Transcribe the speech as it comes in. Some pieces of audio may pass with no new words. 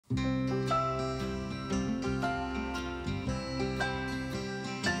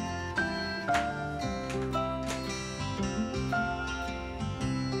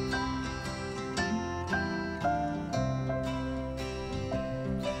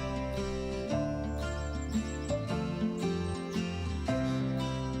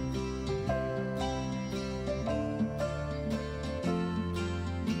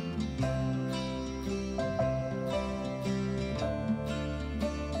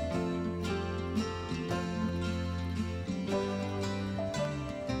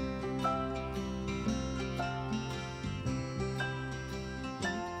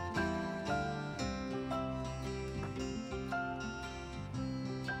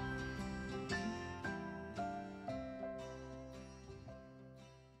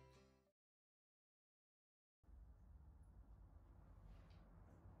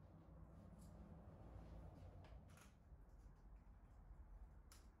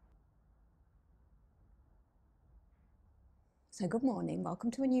So good morning, welcome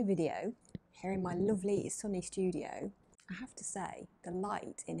to a new video here in my lovely sunny studio. I have to say, the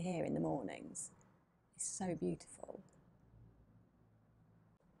light in here in the mornings is so beautiful.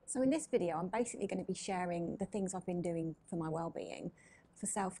 So in this video, I'm basically going to be sharing the things I've been doing for my well-being, for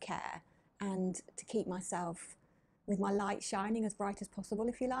self-care, and to keep myself with my light shining as bright as possible,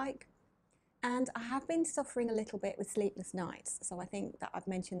 if you like. And I have been suffering a little bit with sleepless nights, so I think that I've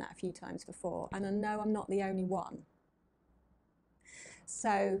mentioned that a few times before, and I know I'm not the only one.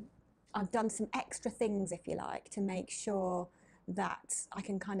 So I've done some extra things, if you like, to make sure that I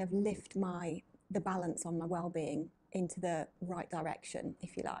can kind of lift the balance on my well-being into the right direction,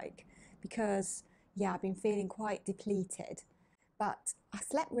 if you like, because yeah, I've been feeling quite depleted, but I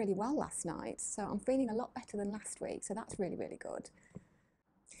slept really well last night, so I'm feeling a lot better than last week, so that's really, really good.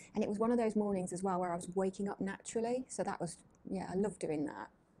 And it was one of those mornings as well where I was waking up naturally, so that was, yeah, I love doing that.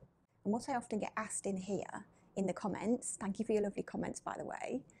 And what I often get asked in here in the comments, thank you for your lovely comments by the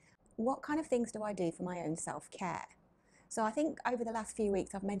way, what kind of things do I do for my own self-care? So I think over the last few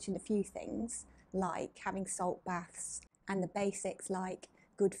weeks I've mentioned a few things like having salt baths and the basics like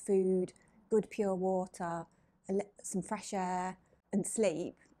good food, good pure water, some fresh air and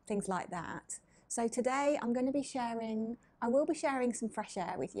sleep, things like that. So today I will be sharing some fresh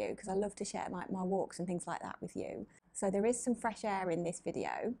air with you because I love to share my walks and things like that with you. So there is some fresh air in this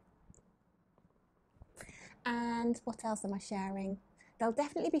video. And what else am I sharing? There'll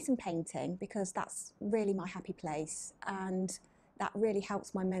definitely be some painting because that's really my happy place and that really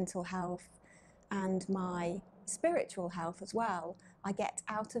helps my mental health and my spiritual health as well. I get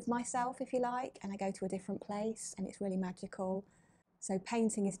out of myself, if you like, and I go to a different place and it's really magical. So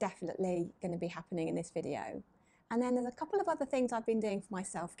painting is definitely going to be happening in this video. And then there's a couple of other things I've been doing for my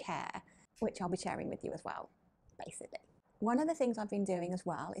self-care, which I'll be sharing with you as well, basically. One of the things I've been doing as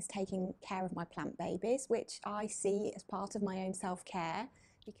well is taking care of my plant babies, which I see as part of my own self-care.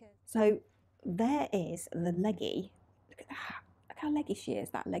 So there is the leggy, look how leggy she is,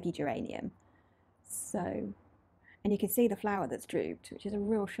 that leggy geranium. So, and you can see the flower that's drooped, which is a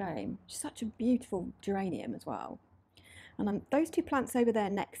real shame. Such a beautiful geranium as well. And those two plants over there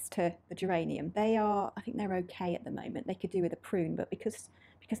next to the geranium, I think they're okay at the moment. They could do with a prune, but because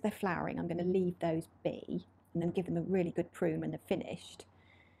they're flowering, I'm going to leave those be and then give them a really good prune when they're finished.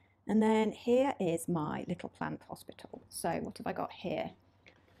 And then here is my little plant hospital. So what have I got here?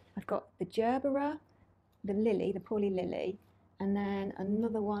 I've got the gerbera, the lily, the Pauly lily, and then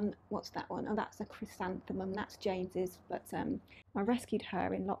another one. What's that one? Oh, that's a chrysanthemum. That's James's, but I rescued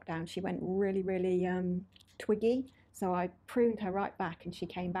her in lockdown. She went really, really twiggy, so I pruned her right back and she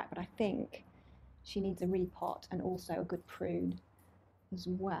came back, but I think she needs a repot and also a good prune as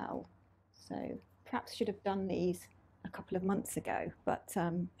well. So perhaps should have done these a couple of months ago, but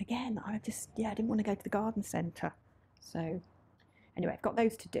again, I didn't want to go to the garden centre. So anyway, I've got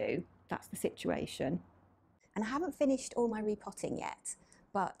those to do. That's the situation. And I haven't finished all my repotting yet,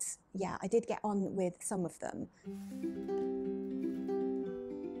 but yeah, I did get on with some of them.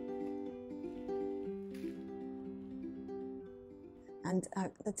 And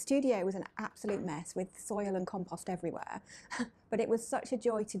the studio was an absolute mess with soil and compost everywhere, but it was such a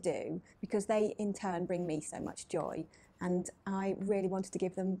joy to do because they in turn bring me so much joy, and I really wanted to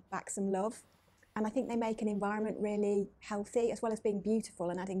give them back some love. And I think they make an environment really healthy, as well as being beautiful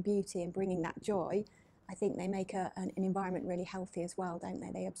and adding beauty and bringing that joy. I think they make an environment really healthy as well, don't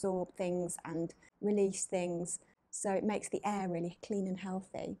they? They absorb things and release things, so it makes the air really clean and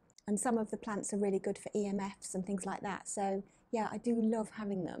healthy. And some of the plants are really good for EMFs and things like that. So yeah, I do love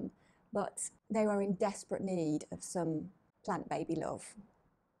having them, but they are in desperate need of some plant baby love.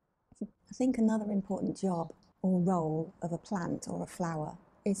 I think another important job or role of a plant or a flower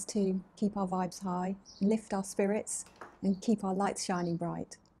is to keep our vibes high, lift our spirits and keep our lights shining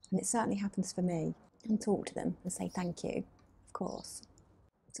bright. And it certainly happens for me. And talk to them and say thank you, of course.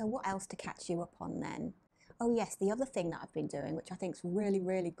 So what else to catch you up on then? Oh yes, the other thing that I've been doing, which I think is really,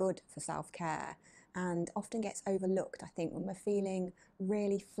 really good for self-care and often gets overlooked, I think, when we're feeling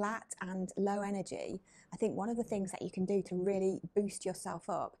really flat and low energy, I think one of the things that you can do to really boost yourself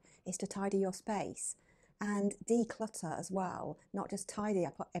up is to tidy your space and declutter as well, not just tidy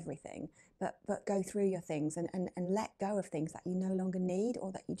up everything, but go through your things and let go of things that you no longer need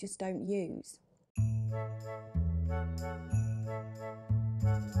or that you just don't use.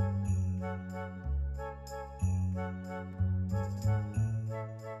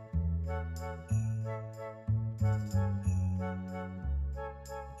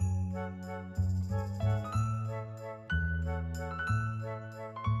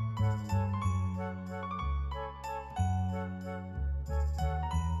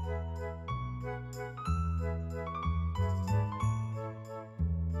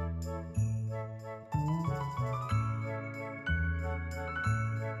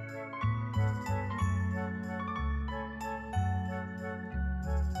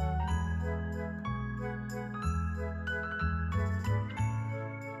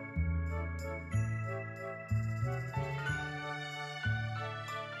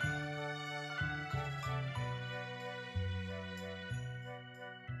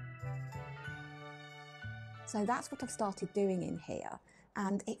 So that's what I've started doing in here,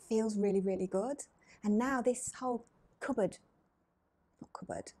 and it feels really, really good. And now this whole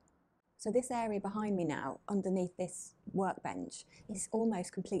so this area behind me now, underneath this workbench, is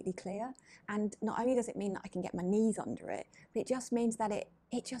almost completely clear. And not only does it mean that I can get my knees under it, but it just means that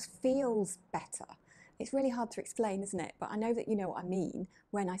it just feels better. It's really hard to explain, isn't it? But I know that you know what I mean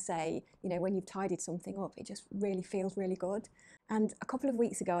when I say, you know, when you've tidied something up, it just really feels really good. And a couple of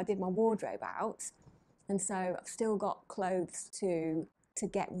weeks ago, I did my wardrobe out. And so I've still got clothes to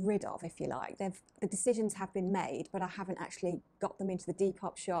get rid of, if you like. The decisions have been made, but I haven't actually got them into the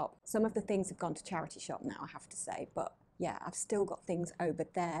Depop shop. Some of the things have gone to charity shop now, I have to say. But yeah, I've still got things over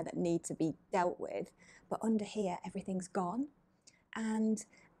there that need to be dealt with. But under here, everything's gone. And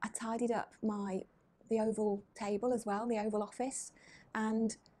I tidied up the oval table as well, the oval office,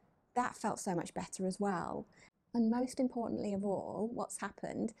 and that felt so much better as well. And most importantly of all, what's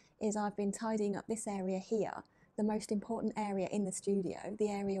happened is I've been tidying up this area here, the most important area in the studio, the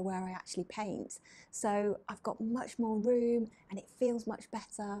area where I actually paint. So I've got much more room and it feels much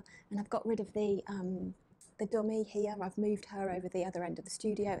better, and I've got rid of the dummy here. I've moved her over the other end of the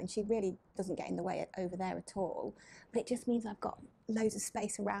studio and she really doesn't get in the way over there at all. But it just means I've got loads of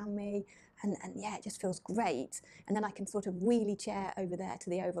space around me, and yeah, it just feels great. And then I can sort of wheelie chair over there to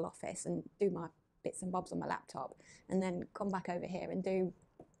the Oval Office and do my bits and bobs on my laptop, and then come back over here and do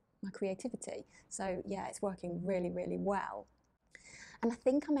my creativity. So yeah, it's working really, really well. And I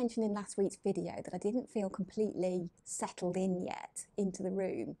think I mentioned in last week's video that I didn't feel completely settled in yet into the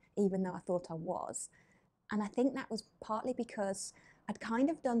room, even though I thought I was. And I think that was partly because I'd kind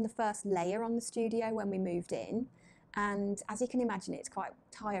of done the first layer on the studio when we moved in. And as you can imagine, it's quite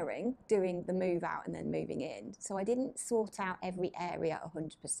tiring doing the move out and then moving in. So I didn't sort out every area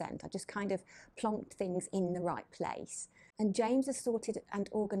 100%. I just kind of plonked things in the right place. And James has sorted and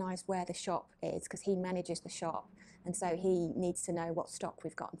organised where the shop is because he manages the shop. And so he needs to know what stock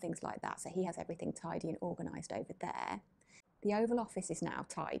we've got and things like that. So he has everything tidy and organised over there. The Oval Office is now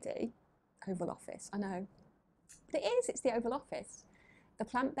tidy. Oval Office, I know. But it is, it's the Oval Office. The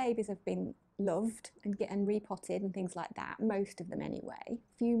plant babies have been loved and repotted and things like that, most of them anyway.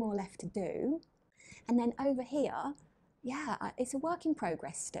 A few more left to do. And then over here, yeah, it's a work in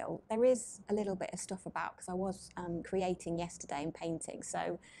progress still. There is a little bit of stuff about because I was creating yesterday and painting,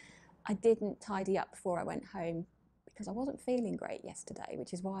 so I didn't tidy up before I went home because I wasn't feeling great yesterday,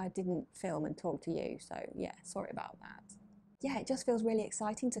 which is why I didn't film and talk to you. So yeah, sorry about that. Yeah, it just feels really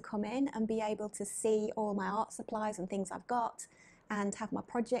exciting to come in and be able to see all my art supplies and things I've got and have my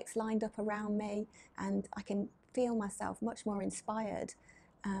projects lined up around me, and I can feel myself much more inspired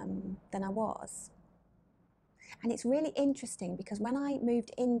than I was. And it's really interesting because when I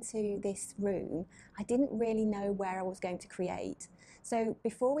moved into this room, I didn't really know where I was going to create. So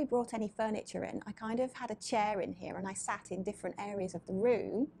before we brought any furniture in, I kind of had a chair in here and I sat in different areas of the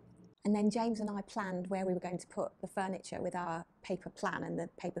room. And then James and I planned where we were going to put the furniture with our paper plan and the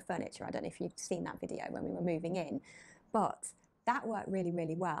paper furniture. I don't know if you've seen that video when we were moving in, but that worked really,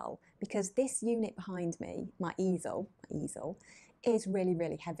 really well because this unit behind me, my easel is really,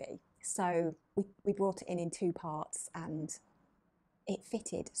 really heavy. So we brought it in 2 parts and it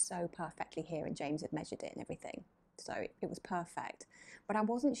fitted so perfectly here, and James had measured it and everything. So it was perfect. But I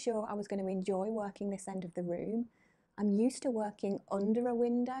wasn't sure I was going to enjoy working this end of the room. I'm used to working under a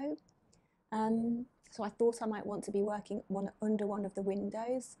window. So I thought I might want to be working under one of the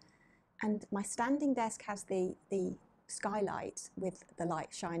windows. And my standing desk has the skylight with the light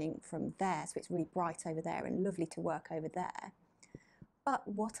shining from there, so it's really bright over there and lovely to work over there. But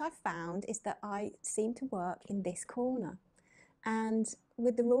what I've found is that I seem to work in this corner. And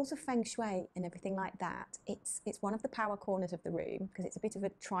with the rules of feng shui and everything like that, it's one of the power corners of the room because it's a bit of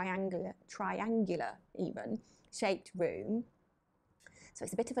a triangular even shaped room. So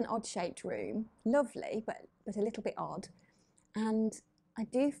it's a bit of an odd shaped room, lovely, but a little bit odd. And I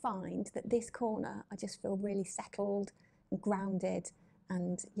do find that this corner, I just feel really settled and grounded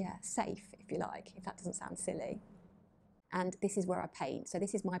and yeah, safe, if you like, if that doesn't sound silly. And this is where I paint. So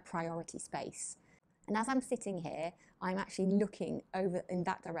this is my priority space. And as I'm sitting here, I'm actually looking over in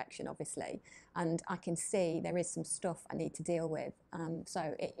that direction, obviously, and I can see there is some stuff I need to deal with.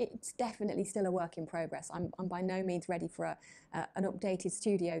 So it's definitely still a work in progress. I'm by no means ready for an updated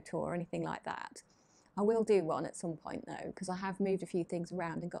studio tour or anything like that. I will do one at some point though, because I have moved a few things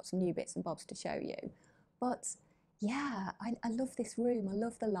around and got some new bits and bobs to show you. But yeah, I love this room. I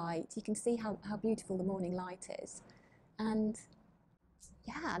love the light. You can see how beautiful the morning light is. And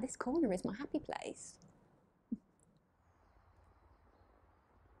yeah, this corner is my happy place.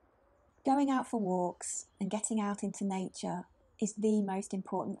 Going out for walks and getting out into nature is the most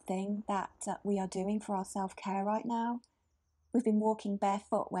important thing that we are doing for our self-care right now. We've been walking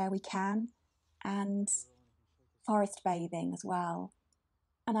barefoot where we can and forest bathing as well.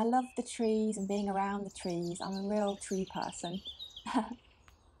 And I love the trees and being around the trees. I'm a real tree person.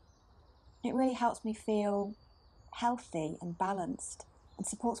 It really helps me feel healthy and balanced and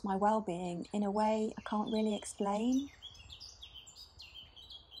supports my well-being in a way I can't really explain.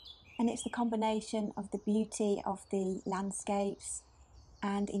 And it's the combination of the beauty of the landscapes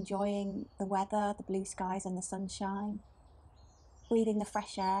and enjoying the weather, the blue skies and the sunshine, breathing the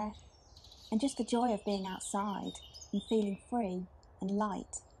fresh air, and just the joy of being outside and feeling free and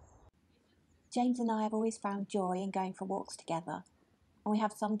light. James and I have always found joy in going for walks together, and we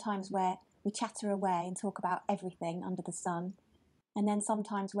have some times where we chatter away and talk about everything under the sun, and then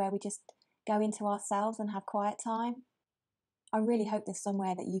sometimes where we just go into ourselves and have quiet time. I really hope there's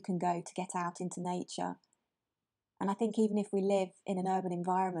somewhere that you can go to get out into nature. And I think even if we live in an urban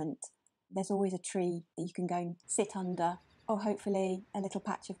environment, there's always a tree that you can go and sit under, or hopefully a little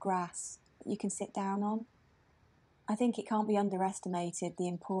patch of grass that you can sit down on. I think it can't be underestimated the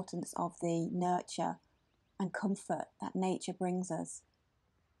importance of the nurture and comfort that nature brings us.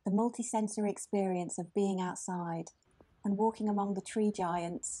 The multi-sensory experience of being outside and walking among the tree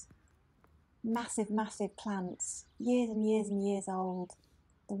giants, massive, massive plants, years and years and years old,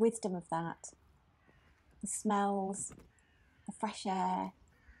 the wisdom of that, the smells, the fresh air,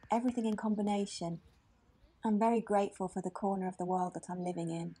 everything in combination. I'm very grateful for the corner of the world that I'm living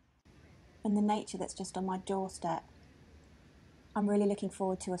in and the nature that's just on my doorstep. I'm really looking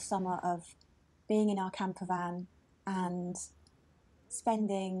forward to a summer of being in our camper van and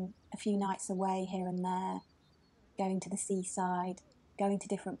spending a few nights away here and there, going to the seaside, going to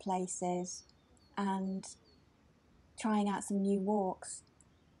different places and trying out some new walks,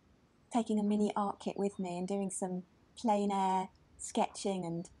 taking a mini art kit with me and doing some plein air sketching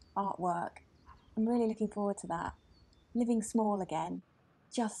and artwork. I'm really looking forward to that. Living small again,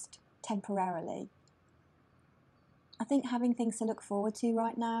 just temporarily. I think having things to look forward to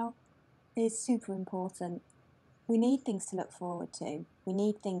right now is super important. We need things to look forward to. We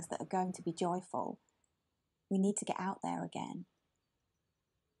need things that are going to be joyful. We need to get out there again.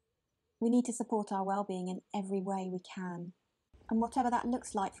 We need to support our well-being in every way we can. And whatever that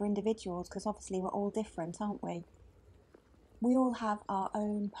looks like for individuals, because obviously we're all different, aren't we? We all have our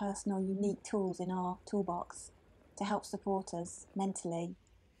own personal, unique tools in our toolbox to help support us mentally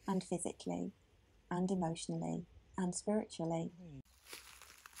and physically and emotionally and spiritually.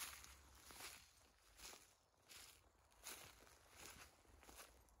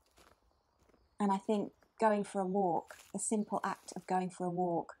 And I think going for a walk, the simple act of going for a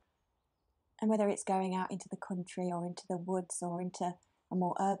walk, and whether it's going out into the country or into the woods or into a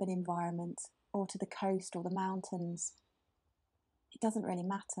more urban environment or to the coast or the mountains, it doesn't really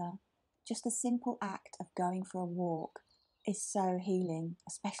matter. Just the simple act of going for a walk is so healing,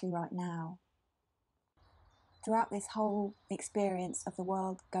 especially right now. Throughout this whole experience of the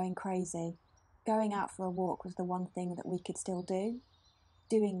world going crazy, going out for a walk was the one thing that we could still do.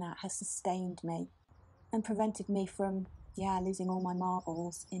 Doing that has sustained me and prevented me from, losing all my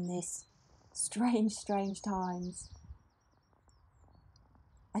marbles in this strange times.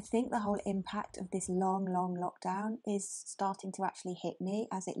 I think the whole impact of this long lockdown is starting to actually hit me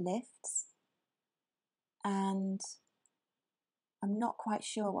as it lifts. And I'm not quite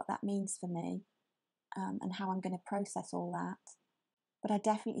sure what that means for me and how I'm going to process all that. But I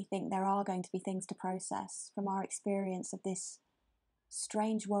definitely think there are going to be things to process from our experience of this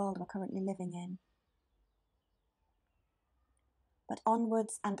strange world we're currently living in. But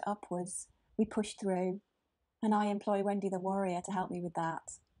onwards and upwards, we push through, and I employ Wendy the warrior to help me with that.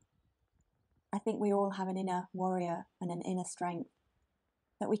 I think we all have an inner warrior and an inner strength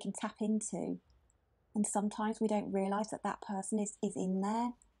that we can tap into. And sometimes we don't realise that that person is in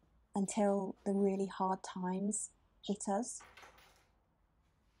there until the really hard times hit us.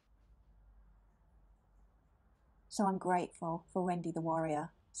 So I'm grateful for Wendy the warrior,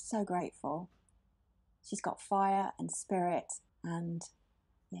 so grateful. She's got fire and spirit and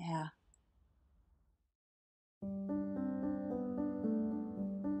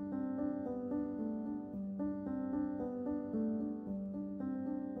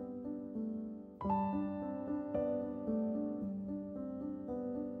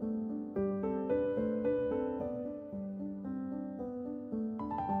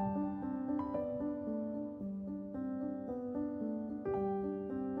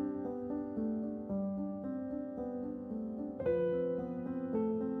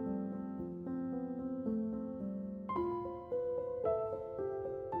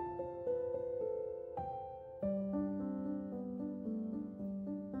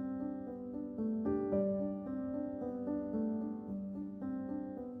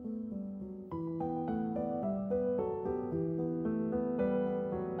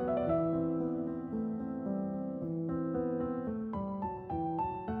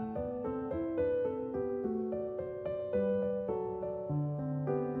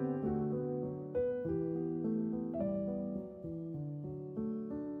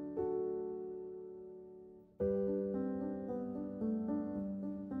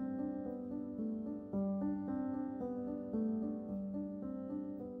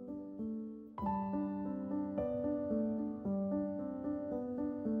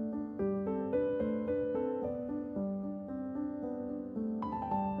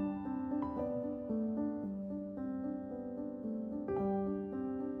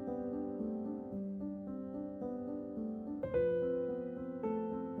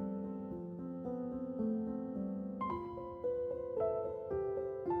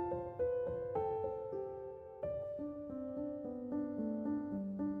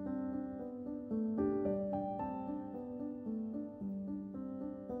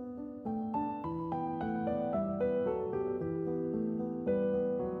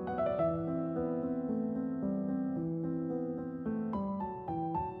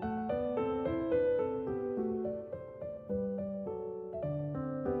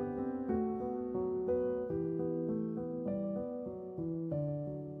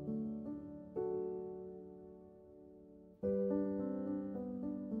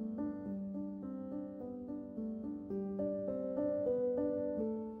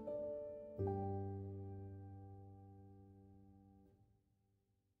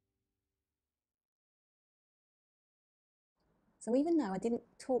So even though I didn't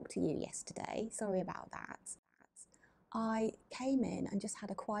talk to you yesterday, sorry about that, I came in and just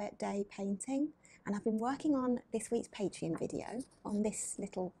had a quiet day painting, and I've been working on this week's Patreon video on this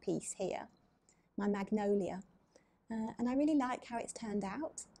little piece here, my magnolia, and I really like how it's turned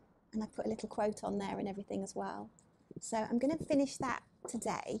out, and I put a little quote on there and everything as well. So I'm going to finish that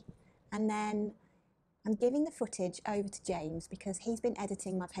today, and then I'm giving the footage over to James because he's been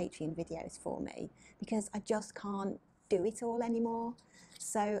editing my Patreon videos for me because I just can't do it all anymore.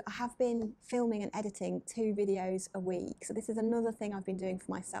 So I have been filming and editing 2 videos a week. So this is another thing I've been doing for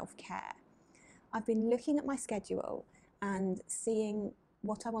my self-care. I've been looking at my schedule and seeing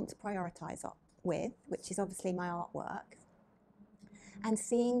what I want to prioritise with, which is obviously my artwork, and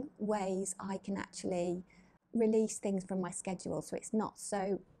seeing ways I can actually release things from my schedule so it's not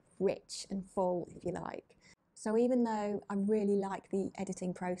so rich and full, if you like. So even though I really like the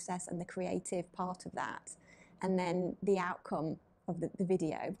editing process and the creative part of that, and then the outcome of the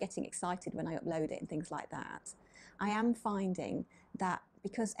video, getting excited when I upload it and things like that, I am finding that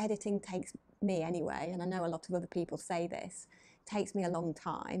because editing takes me anyway, and I know a lot of other people say this, takes me a long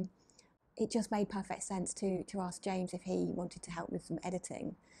time, it just made perfect sense to ask James if he wanted to help with some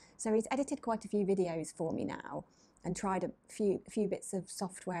editing. So he's edited quite a few videos for me now and tried a few bits of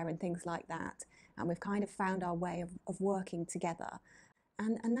software and things like that, and we've kind of found our way of working together.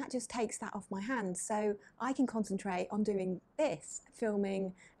 And that just takes that off my hands. So I can concentrate on doing this,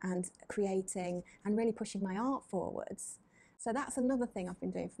 filming and creating and really pushing my art forwards. So that's another thing I've been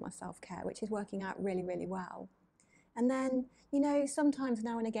doing for my self-care, which is working out really, really well. And then, you know, sometimes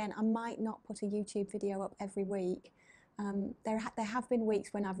now and again, I might not put a YouTube video up every week. There have been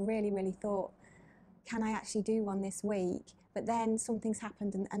weeks when I've really, really thought, can I actually do one this week? But then something's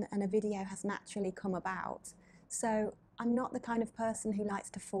happened and a video has naturally come about. So I'm not the kind of person who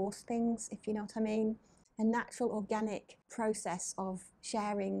likes to force things, if you know what I mean. A natural, organic process of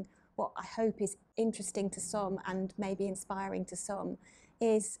sharing what I hope is interesting to some and maybe inspiring to some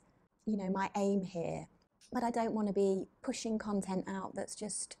is, you know, my aim here. But I don't want to be pushing content out that's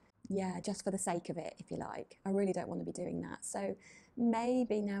just for the sake of it, if you like. I really don't want to be doing that. So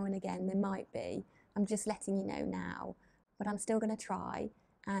maybe now and again there might be. I'm just letting you know now. But I'm still going to try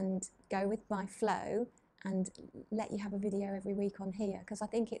and go with my flow and let you have a video every week on here, because I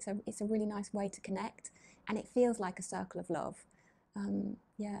think it's a really nice way to connect, and it feels like a circle of love.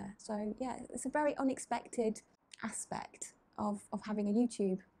 So it's a very unexpected aspect of having a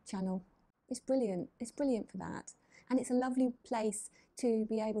YouTube channel. It's brilliant for that, and it's a lovely place to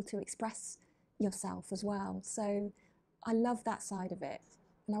be able to express yourself as well. So I love that side of it,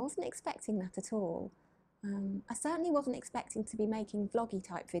 and I wasn't expecting that at all. I certainly wasn't expecting to be making vloggy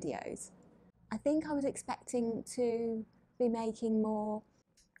type videos. I think I was expecting to be making more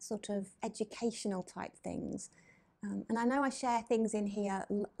sort of educational type things. And I know I share things in here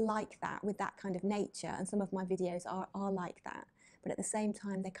like that, with that kind of nature, and some of my videos are like that, but at the same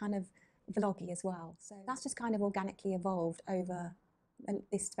time they're kind of vloggy as well. So that's just kind of organically evolved over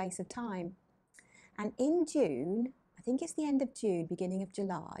this space of time. And in June, I think it's the end of June, beginning of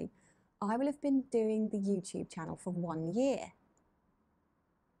July, I will have been doing the YouTube channel for 1 year.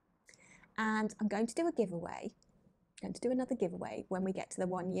 And I'm going to do a giveaway. I'm going to do another giveaway when we get to the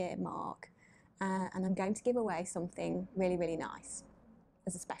 1 year mark. And I'm going to give away something really, really nice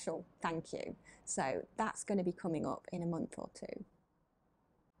as a special thank you. So that's going to be coming up in a month or 2.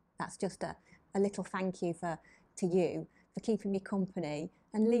 That's just a little thank you to you for keeping me company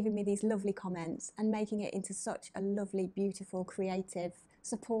and leaving me these lovely comments and making it into such a lovely, beautiful, creative,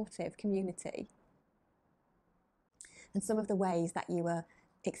 supportive community. And some of the ways that you were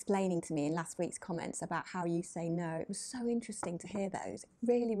explaining to me in last week's comments about how you say no, it was so interesting to hear those. It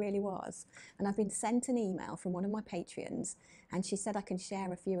really, really was. And I've been sent an email from one of my Patreons, and she said I can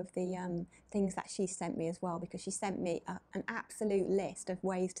share a few of the things that she sent me as well, because she sent me an absolute list of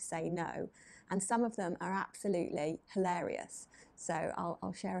ways to say no, and some of them are absolutely hilarious. So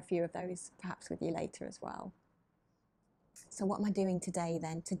I'll share a few of those perhaps with you later as well. So what am I doing today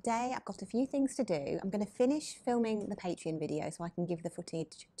then? Today I've got a few things to do. I'm going to finish filming the Patreon video so I can give the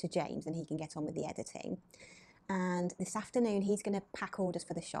footage to James and he can get on with the editing. And this afternoon he's going to pack orders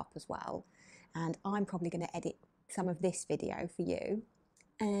for the shop as well. And I'm probably going to edit some of this video for you.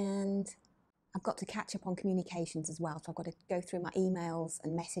 And I've got to catch up on communications as well. So I've got to go through my emails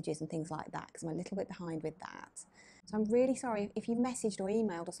and messages and things like that, because I'm a little bit behind with that. So I'm really sorry if you've messaged or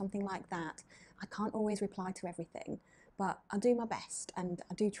emailed or something like that. I can't always reply to everything, but I'll do my best and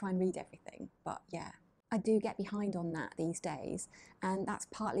I do try and read everything. But yeah, I do get behind on that these days. And that's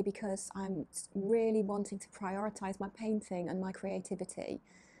partly because I'm really wanting to prioritise my painting and my creativity.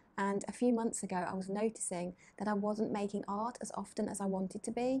 And a few months ago, I was noticing that I wasn't making art as often as I wanted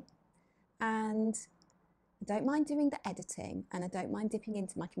to be. And I don't mind doing the editing and I don't mind dipping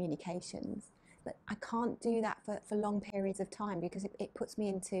into my communications, but I can't do that for long periods of time because it puts me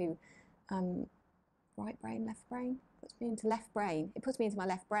into right brain, left brain, puts me into left brain. It puts me into my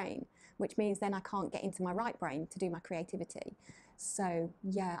left brain, which means then I can't get into my right brain to do my creativity. So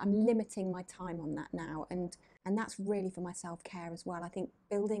yeah, I'm limiting my time on that now, and that's really for my self-care as well. I think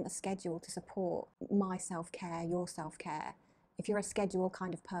building a schedule to support my self-care, your self-care. If you're a schedule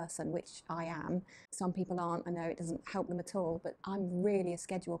kind of person, which I am, some people aren't, I know it doesn't help them at all, but I'm really a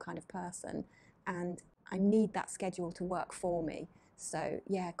schedule kind of person and I need that schedule to work for me. So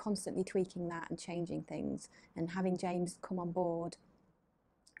yeah, constantly tweaking that and changing things and having James come on board.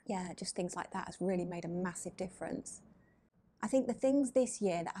 Yeah, just things like that has really made a massive difference. I think the things this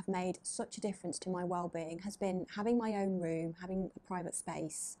year that have made such a difference to my well-being has been having my own room, having a private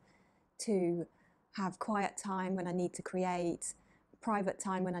space to have quiet time when I need to create, private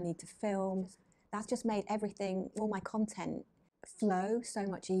time when I need to film. That's just made everything, all my content, flow so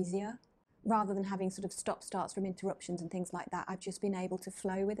much easier. Rather than having sort of stop starts from interruptions and things like that, I've just been able to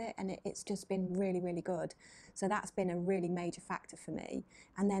flow with it and it's just been really, really good. So that's been a really major factor for me.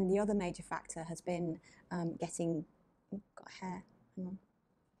 And then the other major factor has been getting, got hair, hang on,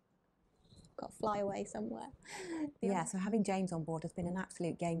 got to fly away somewhere. Yeah, so having James on board has been an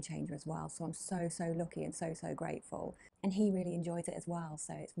absolute game changer as well. So I'm so, so lucky and so, so grateful. And he really enjoys it as well.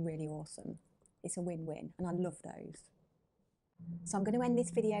 So it's really awesome. It's a win-win and I love those. So I'm going to end this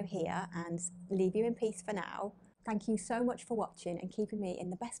video here and leave you in peace for now. Thank you so much for watching and keeping me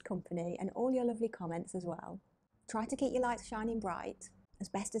in the best company and all your lovely comments as well. Try to keep your lights shining bright as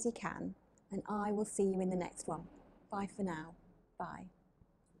best as you can and I will see you in the next one. Bye for now. Bye.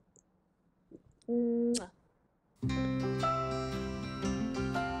 Mwah.